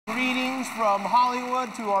Greetings from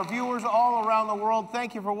Hollywood to our viewers all around the world.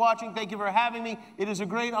 Thank you for watching. Thank you for having me. It is a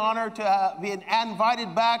great honor to be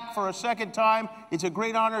invited back for a second time. It's a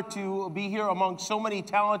great honor to be here among so many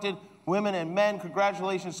talented women and men.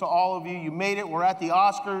 Congratulations to all of you. You made it. We're at the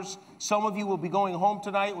Oscars. Some of you will be going home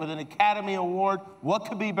tonight with an Academy Award. What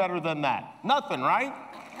could be better than that? Nothing, right?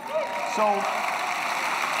 So,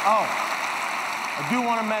 I do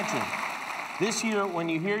want to mention, this year, when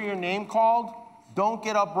you hear your name called, don't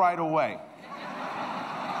get up right away. Just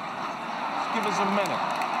give us a minute.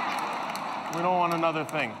 We don't want another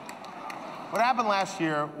thing. What happened last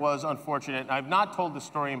year was unfortunate. I've not told the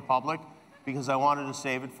story in public because I wanted to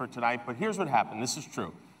save it for tonight, but here's what happened. This is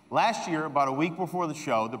true. Last year, about a week before the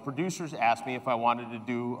show, the producers asked me if I wanted to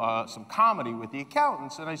do some comedy with the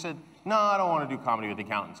accountants, and I said, no, I don't want to do comedy with the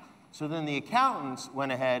accountants. So then the accountants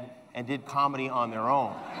went ahead and did comedy on their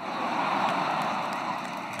own.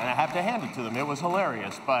 And I have to hand it to them. It was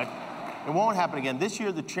hilarious, but it won't happen again. This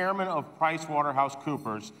year, the chairman of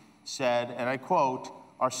PricewaterhouseCoopers said, and I quote,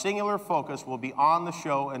 "Our singular focus will be on the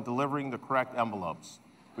show and delivering the correct envelopes,"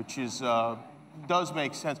 which is, does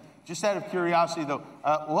make sense. Just out of curiosity, though,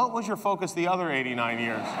 what was your focus the other 89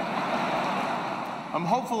 years? I'm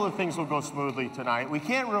hopeful that things will go smoothly tonight. We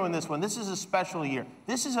can't ruin this one. This is a special year.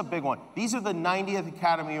 This is a big one. These are the 90th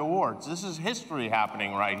Academy Awards. This is history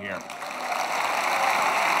happening right here.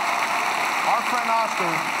 Our friend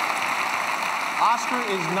Oscar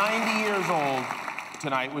is 90 years old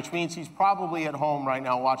tonight, which means he's probably at home right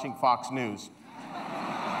now watching Fox News.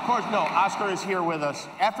 Of course, no, Oscar is here with us.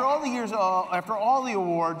 After all the years, after all the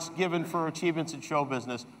awards given for achievements in show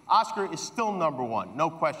business, Oscar is still #1, no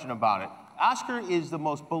question about it. Oscar is the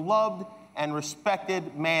most beloved and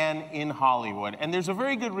respected man in Hollywood, and there's a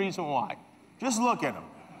very good reason why. Just look at him.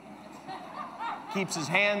 Keeps his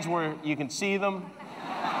hands where you can see them.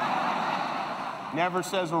 Never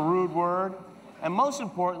says a rude word, and most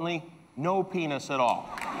importantly, no penis at all.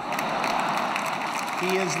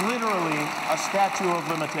 He is literally a statue of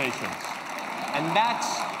limitations, and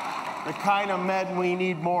that's the kind of men we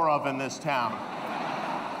need more of in this town.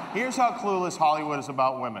 Here's how clueless Hollywood is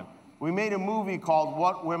about women. We made a movie called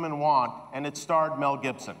What Women Want, and it starred Mel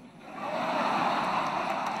Gibson.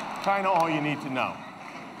 Kind of all you need to know.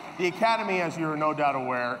 The Academy, as you're no doubt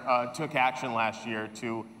aware, took action last year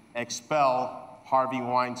to expel Harvey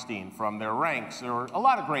Weinstein from their ranks. There were a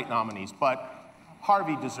lot of great nominees, but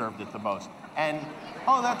Harvey deserved it the most. And,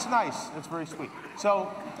 oh, that's nice. That's very sweet.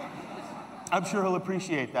 So I'm sure he'll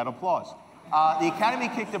appreciate that applause. The Academy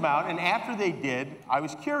kicked him out, and after they did, I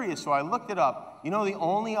was curious, so I looked it up. You know, the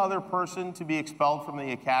only other person to be expelled from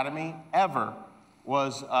the Academy ever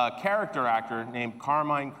was a character actor named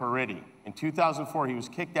Carmine Corritti. In 2004, he was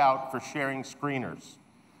kicked out for sharing screeners.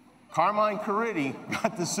 Carmine Corritti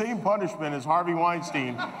got the same punishment as Harvey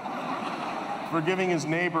Weinstein for giving his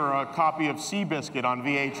neighbor a copy of Seabiscuit on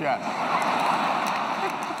VHS.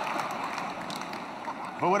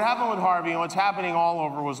 But what happened with Harvey and what's happening all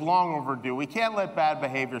over was long overdue. We can't let bad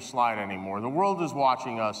behavior slide anymore. The world is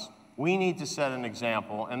watching us. We need to set an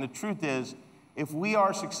example. And the truth is, if we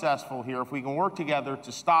are successful here, if we can work together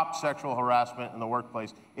to stop sexual harassment in the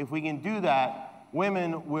workplace, if we can do that,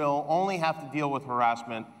 women will only have to deal with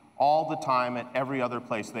harassment all the time at every other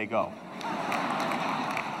place they go.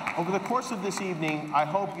 Over the course of this evening, I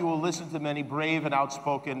hope you will listen to many brave and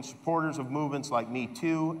outspoken supporters of movements like Me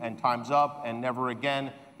Too and Time's Up and Never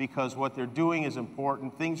Again, because what they're doing is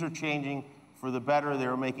important. Things are changing for the better.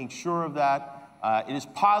 They're making sure of that. It is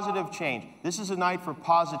positive change. This is a night for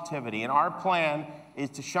positivity, and our plan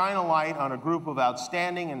is to shine a light on a group of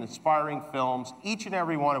outstanding and inspiring films, each and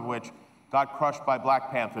every one of which got crushed by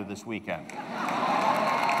Black Panther this weekend.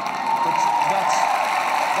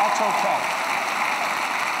 That's okay.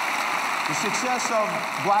 The success of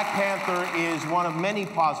Black Panther is one of many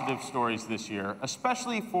positive stories this year,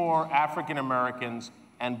 especially for African Americans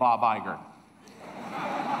and Bob Iger.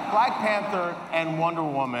 Black Panther and Wonder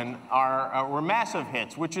Woman were massive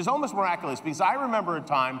hits, which is almost miraculous, because I remember a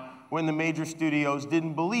time when the major studios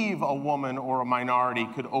didn't believe a woman or a minority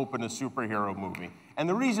could open a superhero movie. And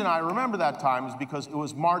the reason I remember that time is because it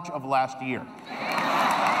was March of last year.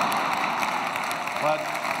 But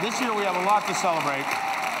this year we have a lot to celebrate.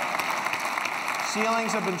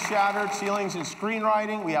 Ceilings have been shattered, ceilings in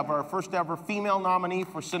screenwriting. We have our first ever female nominee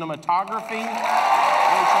for cinematography,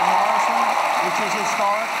 Rachel Morrison, which is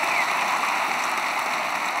historic.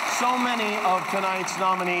 So many of tonight's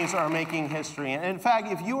nominees are making history. And in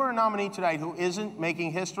fact, if you are a nominee tonight who isn't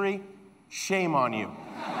making history, shame on you.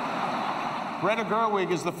 Greta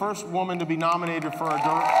Gerwig is the first woman to be nominated for a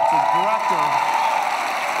director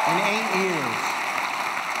in 8 years.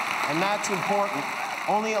 And that's important.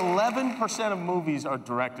 only 11% of movies are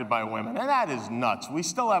directed by women, and that is nuts. We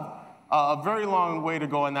still have a very long way to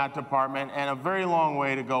go in that department and a very long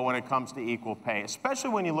way to go when it comes to equal pay, especially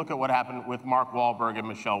when you look at what happened with Mark Wahlberg and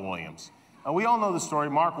Michelle Williams. We all know the story.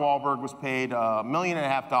 Mark Wahlberg was paid $1.5 million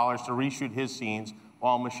to reshoot his scenes,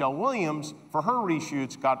 while Michelle Williams, for her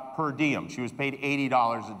reshoots, got per diem. She was paid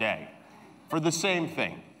 $80 a day for the same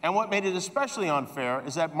thing. And what made it especially unfair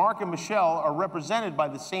is that Mark and Michelle are represented by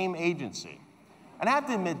the same agency. And I have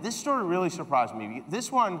to admit, this story really surprised me.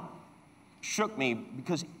 This one shook me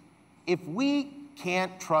because if we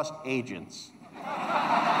can't trust agents,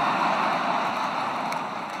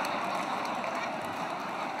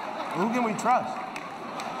 who can we trust?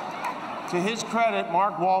 To his credit,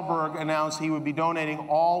 Mark Wahlberg announced he would be donating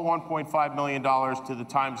all $1.5 million to the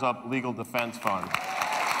Time's Up Legal Defense Fund.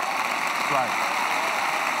 That's right.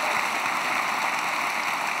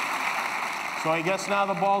 So I guess now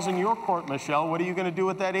the ball's in your court, Michelle. What are you going to do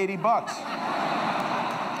with that 80 bucks?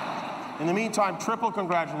 In the meantime, triple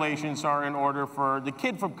congratulations are in order for the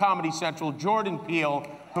kid from Comedy Central, Jordan Peele,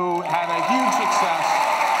 who had a huge success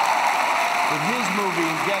with his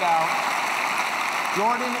movie, Get Out.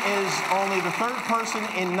 Jordan is only the third person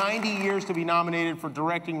in 90 years to be nominated for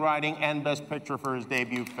directing, writing, and Best Picture for his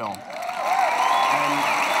debut film. And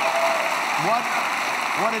what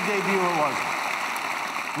a debut it was.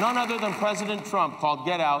 None other than President Trump called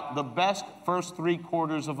Get Out the best first 3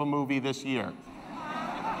 quarters of a movie this year.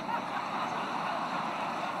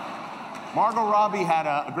 Margot Robbie had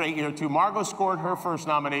a great year, too. Margot scored her first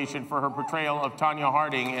nomination for her portrayal of Tanya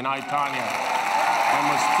Harding in I, Tonya, and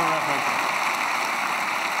was terrific.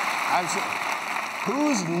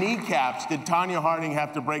 Whose kneecaps did Tanya Harding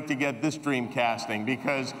have to break to get this dream casting?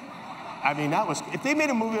 Because, I mean, that was, if they made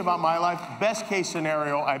a movie about my life, best case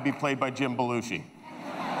scenario, I'd be played by Jim Belushi.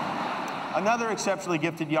 Another exceptionally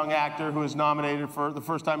gifted young actor who is nominated for the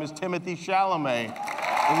first time is Timothée Chalamet,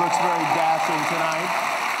 who looks very dashing tonight.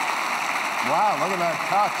 Wow, look at that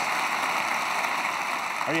touch.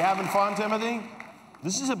 Are you having fun, Timothy?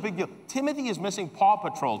 This is a big deal. Timothy is missing Paw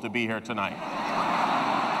Patrol to be here tonight.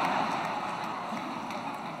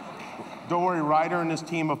 Don't worry, Ryder and his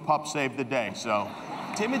team of pups saved the day. So,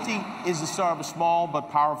 Timothy is the star of a small but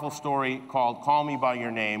powerful story called Call Me By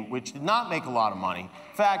Your Name, which did not make a lot of money.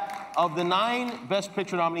 In fact, of the 9 Best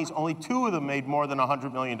Picture nominees, only 2 of them made more than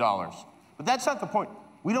 $100 million. But that's not the point.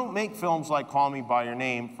 We don't make films like Call Me By Your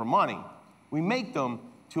Name for money. We make them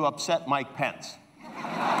to upset Mike Pence.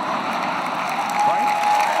 Right?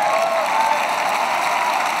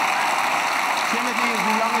 Timothy is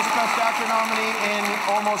the youngest Best Actor nominee in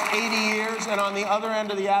almost 80 years, and on the other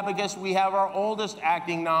end of the abacus, we have our oldest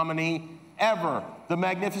acting nominee ever. The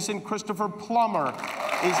magnificent Christopher Plummer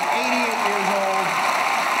is 88 years old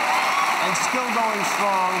and still going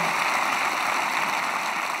strong.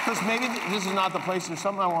 Chris, maybe this is not the place. There's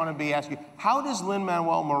something I want to be asking you. How does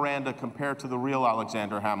Lin-Manuel Miranda compare to the real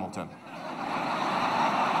Alexander Hamilton?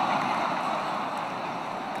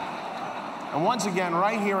 And once again,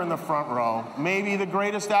 right here in the front row, maybe the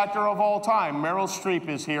greatest actor of all time, Meryl Streep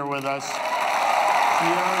is here with us. She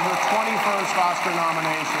earned her 21st Oscar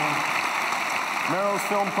nomination. Meryl's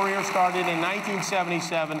film career started in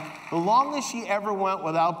 1977. The longest she ever went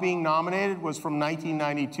without being nominated was from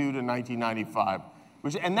 1992 to 1995.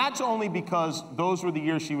 And that's only because those were the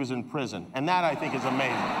years she was in prison. And that, I think, is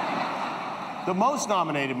amazing. The most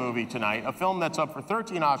nominated movie tonight, a film that's up for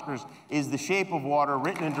 13 Oscars, is The Shape of Water,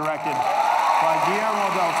 written and directed by Guillermo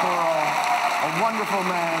del Toro, a wonderful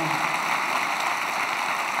man.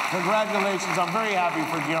 Congratulations, I'm very happy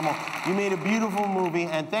for Guillermo. You made a beautiful movie,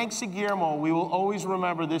 and thanks to Guillermo, we will always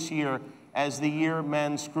remember this year as the year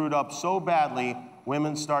men screwed up so badly,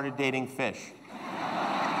 women started dating fish.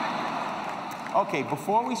 Okay,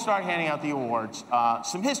 before we start handing out the awards,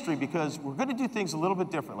 some history, because we're going to do things a little bit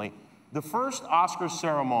differently. The first Oscar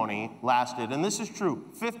ceremony lasted, and this is true,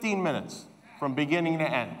 15 minutes from beginning to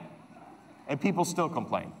end. And people still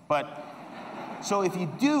complain. So if you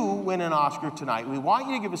do win an Oscar tonight, we want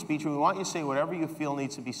you to give a speech, and we want you to say whatever you feel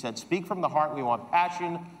needs to be said. Speak from the heart. We want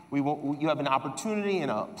passion. You have an opportunity and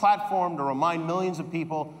a platform to remind millions of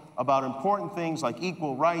people about important things like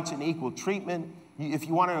equal rights and equal treatment. If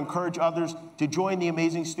you want to encourage others to join the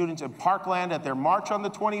amazing students at Parkland at their march on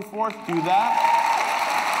the 24th, do that.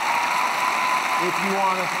 If you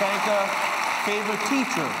want to thank a favorite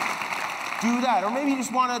teacher, do that. Or maybe you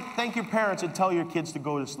just want to thank your parents and tell your kids to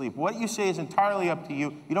go to sleep. What you say is entirely up to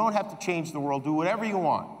you. You don't have to change the world. Do whatever you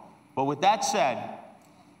want. But with that said,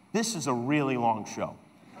 this is a really long show.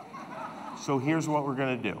 So here's what we're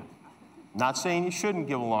going to do. Not saying you shouldn't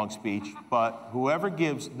give a long speech, but whoever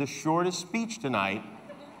gives the shortest speech tonight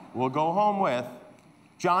will go home with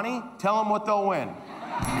Johnny, tell them what they'll win.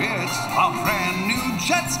 It's a brand new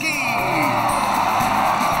jet ski.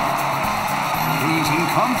 Cruise in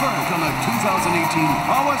comfort on the 2018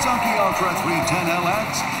 Kawasaki Ultra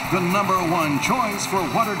 310LX, the #1 choice for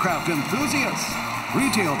watercraft enthusiasts.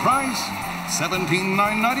 Retail price,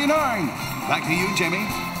 $17,999. Back to you, Jimmy.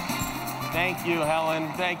 Thank you,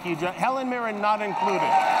 Helen. Thank you, John. Helen Mirren not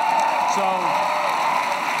included. So,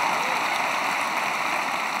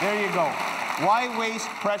 there you go. Why waste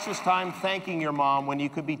precious time thanking your mom when you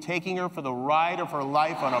could be taking her for the ride of her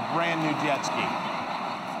life on a brand new jet ski?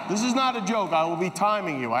 This is not a joke. I will be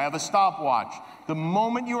timing you. I have a stopwatch. The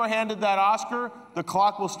moment you are handed that Oscar, the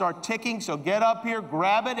clock will start ticking, so get up here,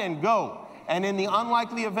 grab it, and go. And in the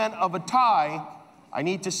unlikely event of a tie, I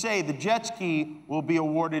need to say the jet ski will be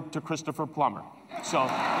awarded to Christopher Plummer. So...